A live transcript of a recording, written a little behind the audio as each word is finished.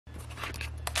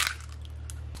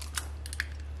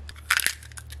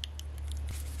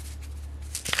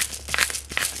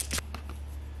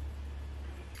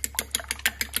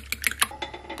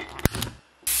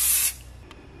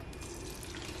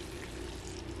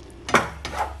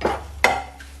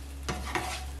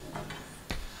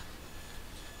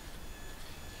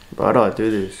How do I do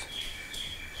this?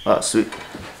 Ah, sweet.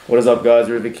 What is up, guys?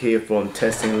 Rivik here from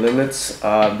Testing Limits.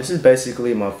 This is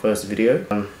basically my first video.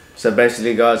 So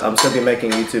basically, guys, I'm still be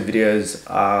making YouTube videos,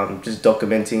 just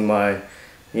documenting my,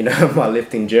 my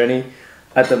lifting journey.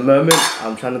 At the moment,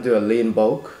 I'm trying to do a lean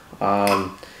bulk.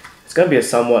 It's gonna be a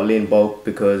somewhat lean bulk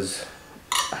because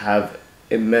I have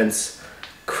immense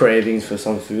cravings for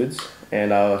some foods,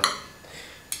 and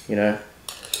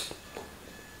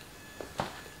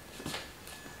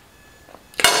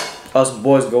us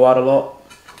boys go out a lot,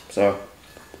 so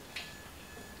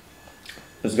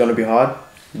it's gonna be hard.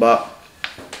 But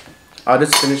I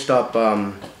just finished up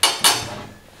a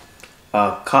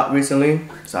cut recently,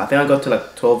 so I think I got to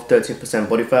like 12-13%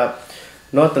 body fat.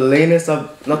 Not the leanest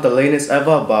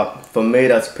ever, but for me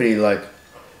that's pretty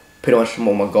much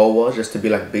what my goal was, just to be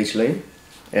like beach lean.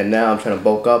 And now I'm trying to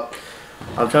bulk up.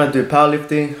 I'm trying to do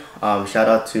powerlifting. Shout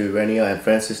out to Renia and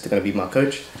Francis, they're gonna be my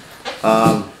coach.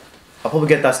 I'll probably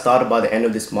get that started by the end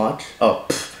of this March.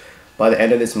 By the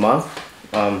end of this month.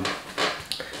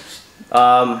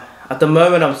 At the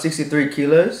moment I'm 63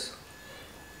 kilos.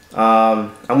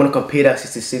 I'm gonna compete at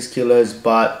 66 kilos,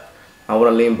 but I want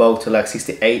to lean bulk to like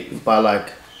 68 by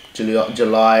like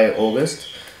July, August.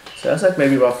 So that's like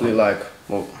maybe roughly like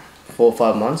 4 or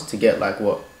 5 months to get like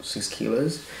 6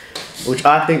 kilos, which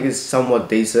I think is somewhat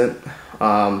decent.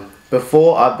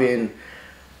 Before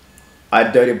I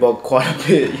dirty bulked quite a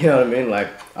bit, you know what I mean? Like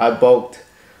I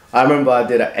remember I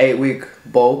did an 8-week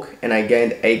bulk and I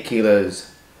gained 8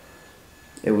 kilos.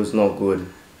 It was not good.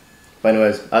 But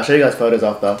anyways, I'll show you guys photos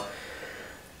after.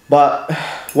 But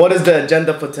what is the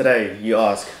agenda for today, you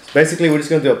ask? Basically, we're just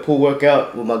gonna do a pull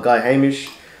workout with my guy Hamish.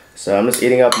 So I'm just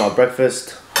eating up my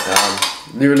breakfast.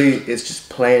 Literally, it's just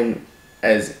plain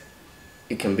as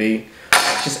it can be.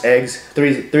 Just eggs,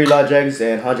 three large eggs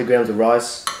and 100 grams of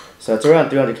rice. So it's around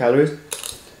 300 calories.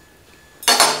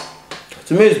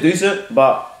 To me, it's decent, and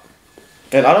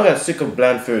I don't get sick of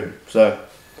bland food, so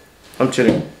I'm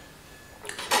chilling.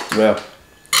 Well,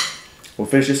 we'll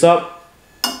finish this up,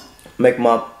 make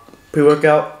my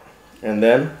pre-workout, and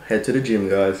then head to the gym,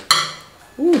 guys.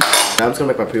 Now I'm just gonna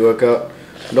make my pre-workout.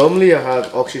 Normally I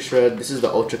have Oxy Shred. This is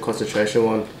the ultra concentration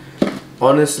one.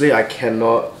 Honestly, I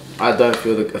don't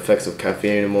feel the effects of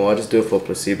caffeine anymore. I just do it for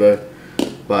placebo.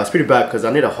 But it's pretty bad because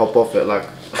I need to hop off it. Like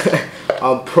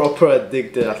I'm proper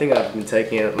addicted. I think I've been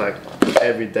taking it like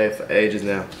every day for ages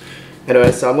now.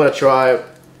 Anyway, so I'm gonna try.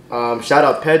 Shout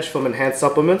out Pedge from Enhanced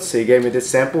Supplements. So he gave me this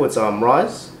sample. It's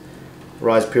Rise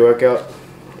pre-workout.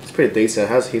 It's pretty decent. It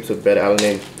has heaps of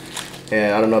beta-alanine.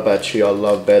 And I don't know about you, I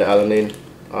love beta-alanine.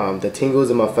 The tingles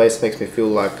in my face makes me feel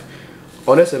like,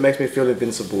 honestly, it makes me feel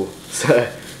invincible. So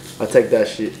I take that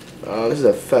shit. This is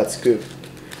a fat scoop.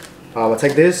 I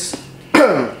take this,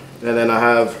 and then I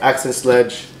have Accent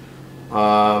Sledge.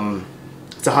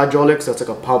 It's a hydraulic, so it's like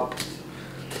a pump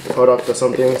product or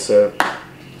something. So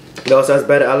it also has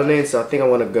beta-alanine, so I think I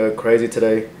want to go crazy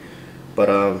today. But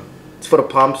it's for the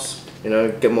pumps,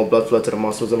 get more blood flow to the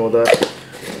muscles and all that.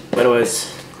 But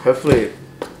anyways, hopefully,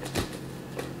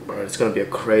 it's gonna be a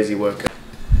crazy workout.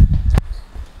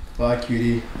 Bye,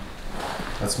 cutie.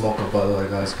 That's Mocha, by the way,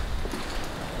 guys.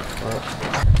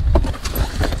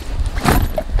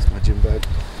 It's my gym bag.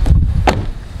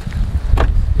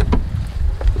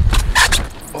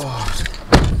 Oh.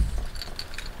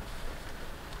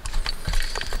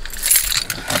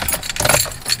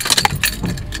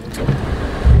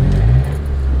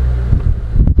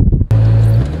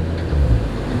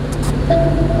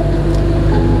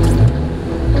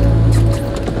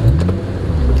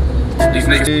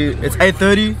 It's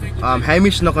 8:30.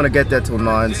 Hamish is not gonna get there till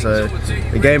 9, so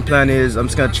the game plan is I'm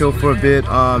just gonna chill for a bit,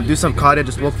 do some cardio,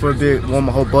 just walk for a bit, warm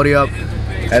my whole body up,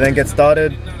 and then get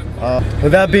started.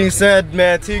 With that being said,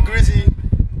 man, T Grizzy,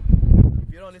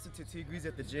 if you don't listen to T Grizzy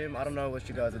at the gym, I don't know what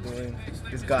you guys are doing.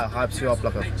 This guy hypes you up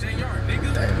like a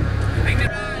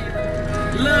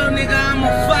Little nigga, I'm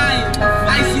on fire.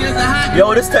 Icy as a hot.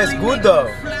 Yo, this tastes good though.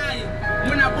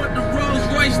 When I bought the Rolls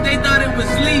Royce, they thought it was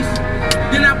leaf.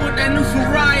 Then I bought that new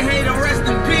Ferrari, hey to rest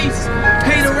in peace.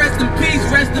 Hey to rest in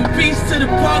peace to the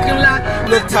parking lot.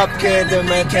 Look top kid, the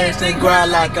man can't stay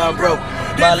grind like I'm broke.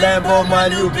 My Lambo, my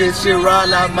new bitch, shit ride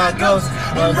like my ghost.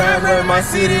 I'm around my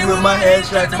city with my head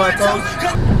strapped to my toes.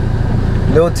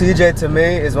 Lil TJ to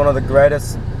me is one of the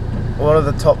greatest, one of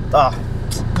the top,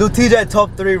 Lil TJ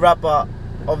top 3 rapper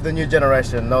of the new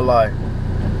generation, no lie.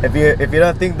 If you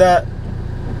don't think that,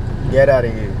 get out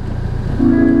of here.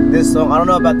 This song, I don't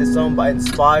know about this song, but it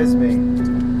inspires me.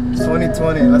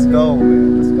 2020, let's go,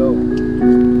 man, let's go.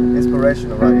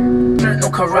 Inspirational right here. dirt, no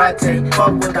karate.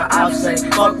 Fuck what the ops say,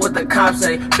 fuck what the cops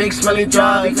say. Big smelly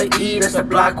drive, leave the E, that's the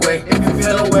block way. If you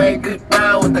feel away,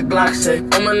 goodbye what the Glock say.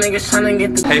 All my niggas tryna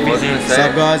get the... Hey, what's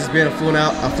up guys, it's been a full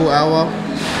hour.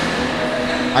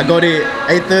 I got it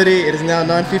 8:30, it is now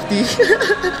 9:50.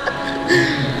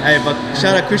 Hey, but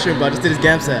shout out Christian, bro, I just did his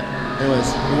game set.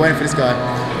 Anyways, we're waiting for this guy.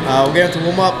 We'll get him to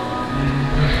warm up.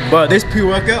 But this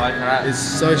pre-workout is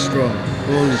so strong.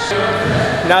 Holy shit.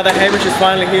 Now that Hamish is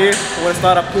finally here, we're gonna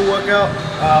start our pool workout.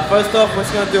 First off, we're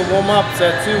just gonna do a warm-up,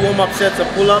 so 2 warm-up sets of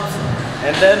pull-ups,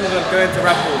 and then we're gonna go into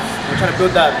rack pulls. We're trying to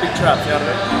build that big trap, you know what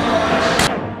I mean?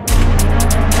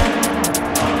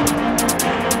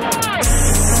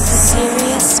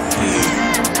 Serious.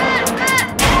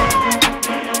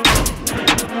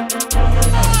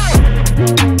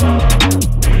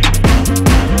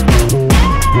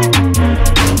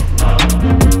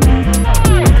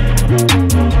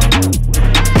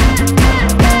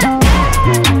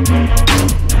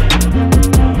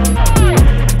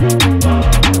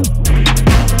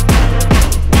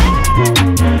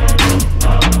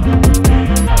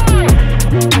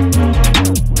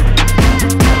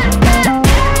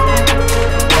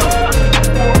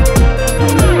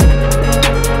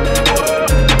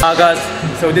 Guys,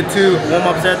 so we did 2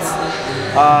 warm-up sets.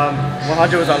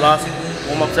 100 was our last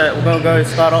warm-up set. We're gonna go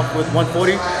start off with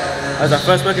 140 as our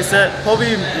first working set.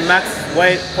 Probably max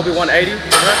weight, probably 180. See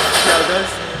how it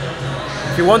goes.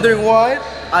 If you're wondering why,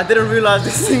 I didn't realize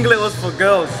this singlet was for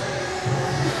girls,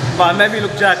 but it made me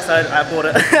look jacked, so I bought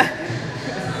it.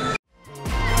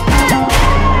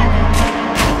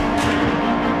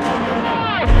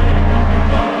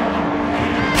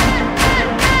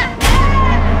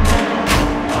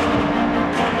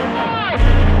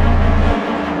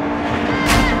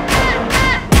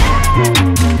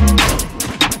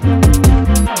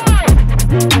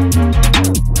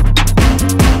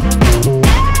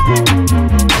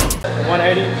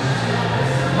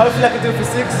 Hopefully I can do it for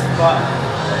 6, but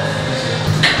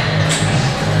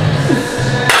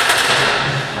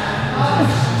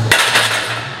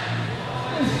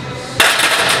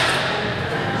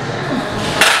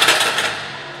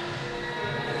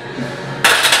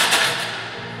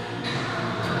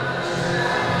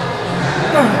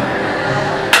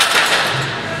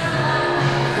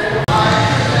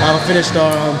I finished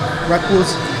our rack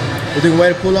pulls. We're doing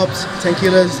weighted pull-ups, 10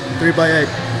 kilos, 3x8.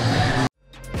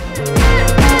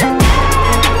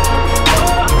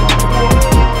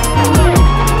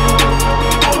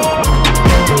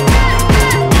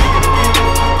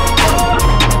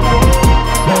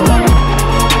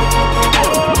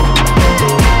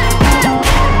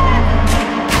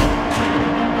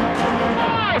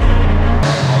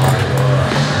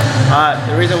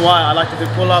 The reason why I like to do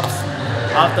pull-ups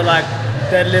after like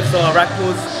deadlifts or rack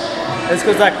pulls is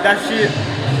because like that shit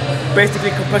basically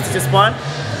compresses your spine.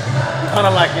 You're kind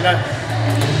of like, you know,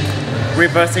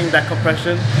 reversing that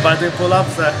compression by doing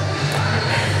pull-ups. So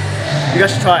you guys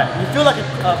should try it. You feel like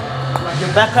your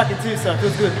back cracking too, so it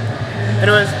feels good.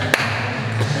 Anyways,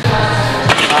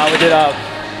 we did our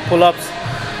pull-ups.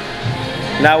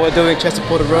 Now we're doing chest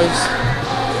supported rows.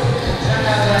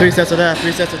 3 sets of that,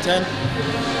 3 sets of 10.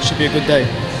 Should be a good day.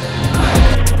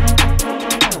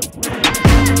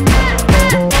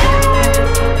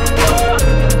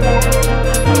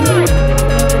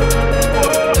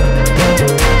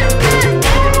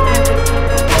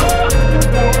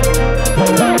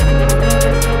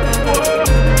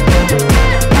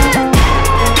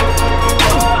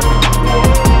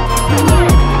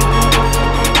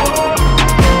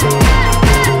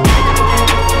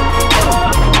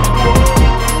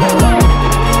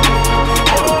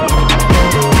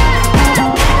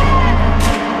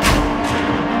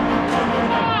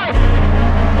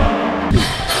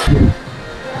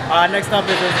 Next up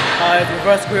is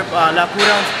reverse grip lat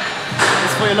pulldowns.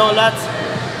 It's for your lower lats.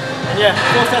 And yeah,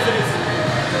 4 sets of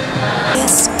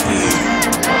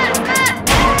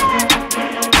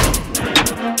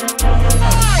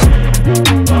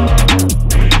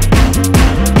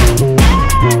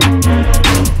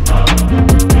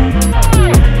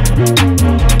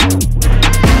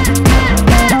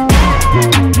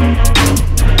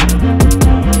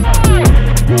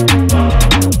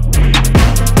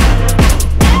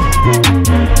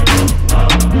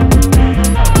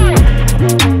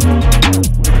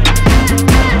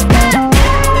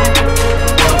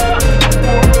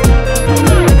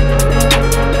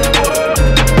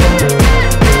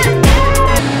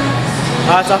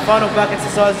It's our final back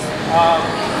exercise. I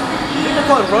think they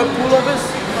call it rope pullovers.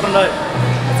 I don't know.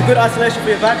 It's a good isolation for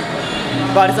your back,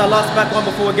 but it's our last back one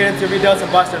before we get into delts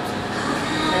and biceps.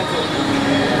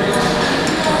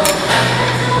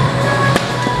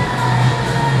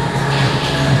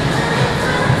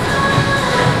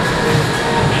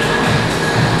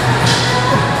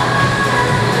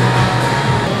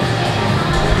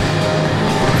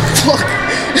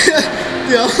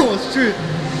 food.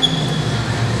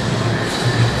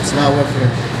 It's not working.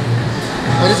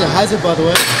 Oh, this is a hazard, by the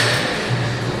way.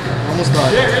 Almost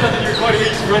died. Yeah, I realized that you're quite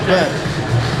easy right there.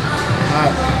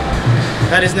 Alright.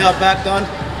 That is now back done.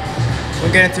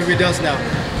 We're getting to redelts now.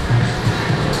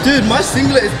 Dude, my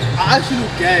singlet is actually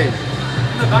look gay.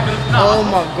 Oh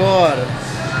my god.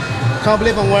 Can't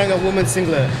believe I'm wearing a woman's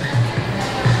singlet.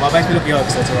 Well, it makes me look young,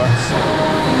 so that's alright.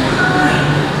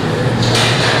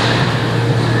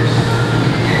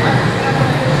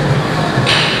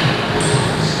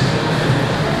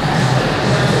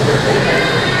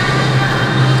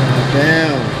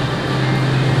 Damn.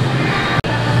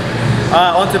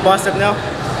 Alright, on to bicep now.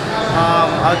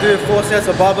 I'll do 4 sets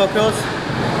of barbell curls.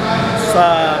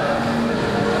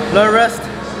 Low rest.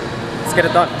 Let's get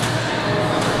it done.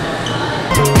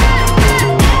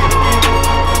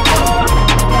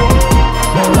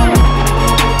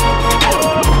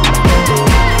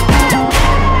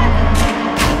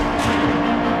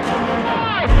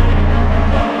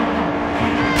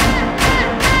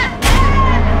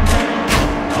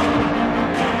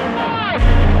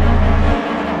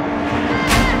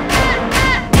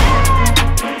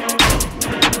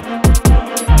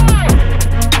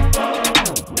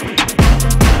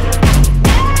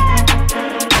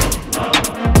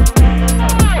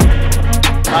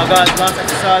 Guys, last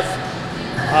exercise,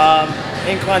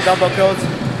 incline dumbbell curls.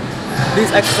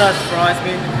 These exercises surprise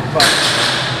me, but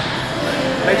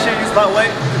make sure you use light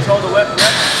weight, control the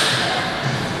reps.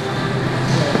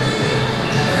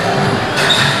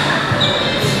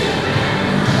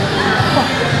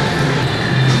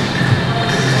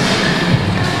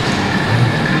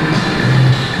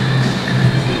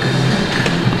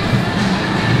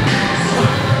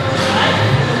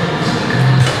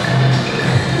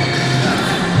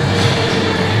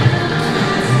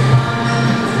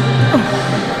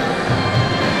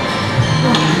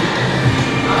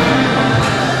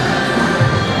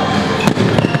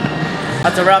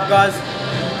 That's a wrap, guys.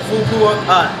 Full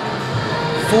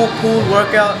pool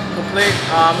workout complete.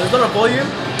 There's a lot of volume,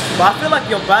 but I feel like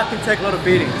your back can take a lot of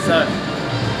beating. So,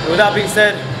 with that being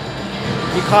said,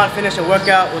 you can't finish a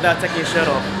workout without taking your shirt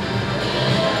off.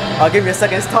 I'll give you a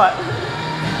second. It's tight.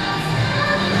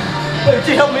 Wait, can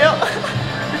you help me out?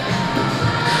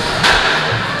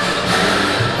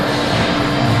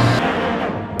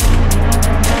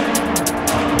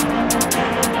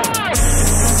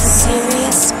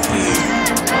 Serious.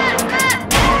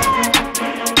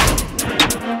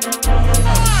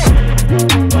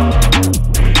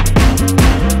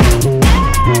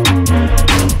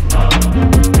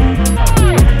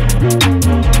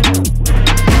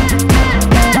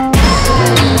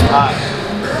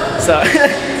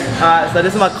 So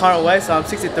this is my current weight, so I'm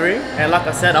 63, and like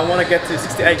I said, I want to get to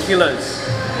 68 kilos.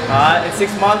 In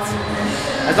 6 months.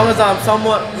 As long as I'm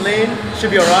somewhat lean, should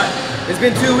be alright. It's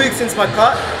been 2 weeks since my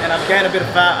cut, and I've gained a bit of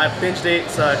fat. I've binged eat,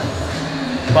 so,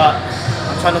 but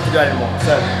I'm trying not to do that anymore.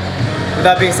 So, with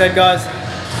that being said, guys,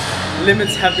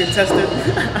 limits have been tested.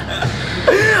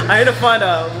 I need to find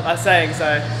a saying,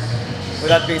 so with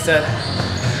that being said,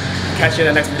 catch you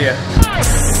in the next video.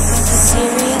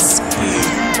 Serious.